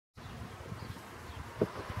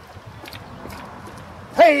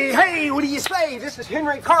Hey, what do you say? This is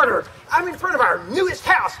Henry Carter. I'm in front of our newest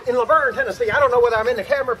house in LaVergne, Tennessee. I don't know whether I'm in the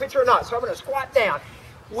camera picture or not, so I'm going to squat down.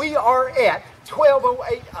 We are at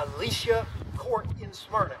 1208 Elisha Court in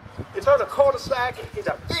Smyrna. It's on a cul-de-sac. It's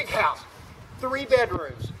a big house. 3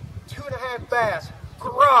 bedrooms, 2.5 baths,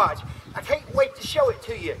 garage. I can't wait to show it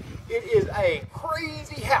to you. It is a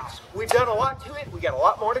crazy house. We've done a lot to it. We got a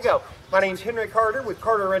lot more to go. My name's Henry Carter with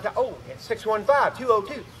Carter Rent to Own at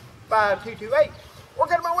 615-202-5228. Or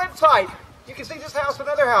go to my website. You can see this house and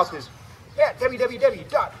other houses at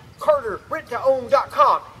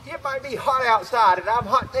www.carterrenttoown.com. It might be hot outside, and I'm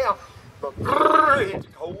hot now, but it's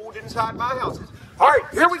cold inside my houses. All right,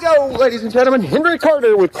 here we go, ladies and gentlemen. Henry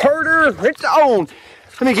Carter with Carter Rent to Own.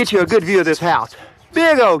 Let me get you a good view of this house.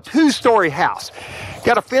 Big old 2-story house.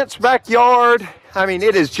 Got a fenced backyard. I mean,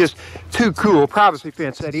 it is just too cool. Privacy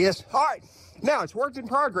fence, that is. All right, now it's work in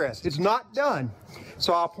progress. It's not done.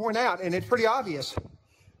 So I'll point out, and it's pretty obvious.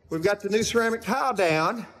 We've got the new ceramic tile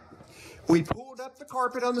down. We pulled up the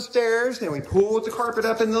carpet on the stairs, and we pulled the carpet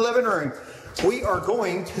up in the living room. We are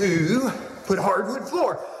going to put hardwood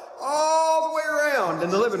floor all the way around in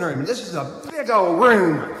the living room. And this is a big old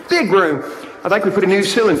room, big room. I think we put a new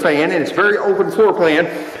ceiling fan, and it's very open floor plan.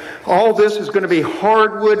 All this is going to be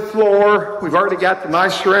hardwood floor. We've already got the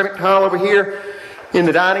nice ceramic tile over here in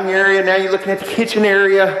the dining area. Now you're looking at the kitchen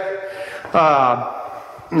area.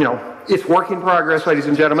 It's work in progress, ladies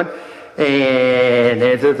and gentlemen. And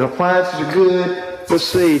the appliances are good. Let's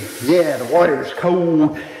see. Yeah, the water is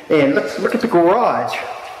cold. And let's look at the garage.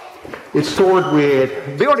 It's stored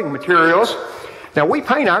with building materials. Now we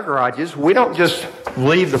paint our garages. We don't just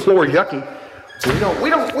leave the floor yucky. We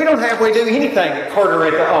don't halfway do anything at Carter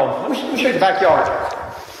Rent to Own. Let me show you the backyard.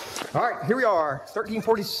 All right, here we are.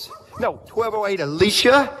 1208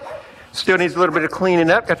 Elisha. Still needs a little bit of cleaning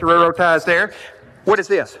up. Got the railroad ties there. What is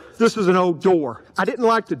this? This is an old door. I didn't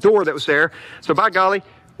like the door that was there. So by golly,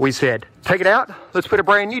 we said, take it out. Let's put a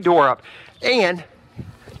brand new door up. And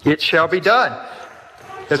it shall be done.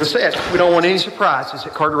 As I said, we don't want any surprises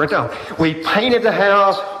at Carter Rent to Own. We painted the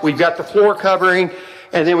house. We've got the floor covering.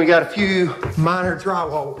 And then we got a few minor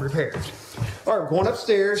drywall repairs. All right, we're going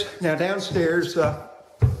upstairs. Now downstairs,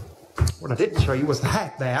 what I didn't show you was the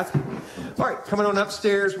half bath. All right, coming on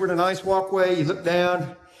upstairs, we're in a nice walkway. You look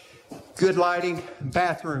down, good lighting,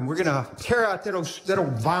 bathroom. We're gonna tear out that old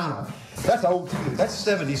vinyl. That's old, that's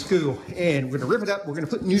 70s school. And we're gonna rip it up. We're gonna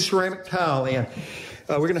put new ceramic tile in.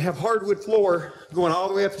 We're gonna have hardwood floor going all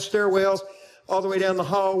the way up the stairwells, all the way down the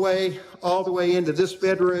hallway, all the way into this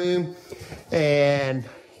bedroom, and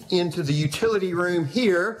into the utility room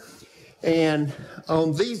here. And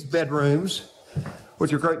on these bedrooms,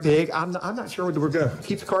 which are great big, I'm not sure whether we're going to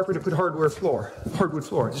keep the carpet or put hardwood floor.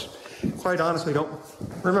 Just quite honestly don't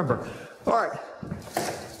remember. All right,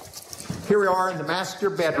 here we are in the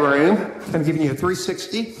master bedroom. I'm giving you a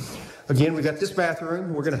 360. Again, we got this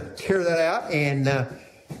bathroom. We're going to tear that out and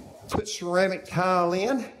put ceramic tile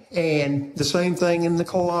in, and the same thing in the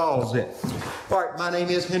closet. All right, my name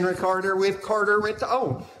is Henry Carter with Carter Rent to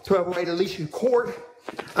Own, 1208 Elisha Court.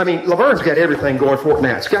 I mean, LaVergne's got everything going for it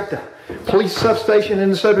now. It's got the police substation in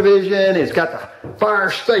the subdivision. It's got the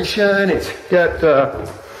fire station. It's got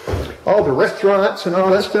all the restaurants and all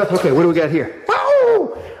that stuff. Okay, what do we got here?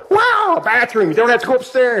 Whoa! Wow, a bathroom. You don't have to go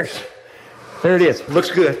upstairs. There it is. Looks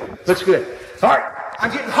good. Looks good. All right, I'm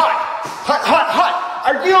getting hot. Hot.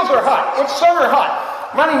 Our deals are hot. It's summer hot.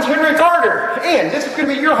 My name's Henry Carter, and this is going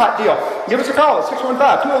to be your hot deal. Give us a call at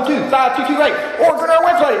 615-202-5228, or go to our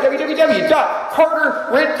website at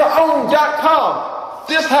www.carterrenttoown.com.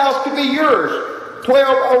 This house could be yours.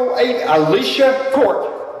 1208 Elisha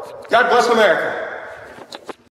Court. God bless America.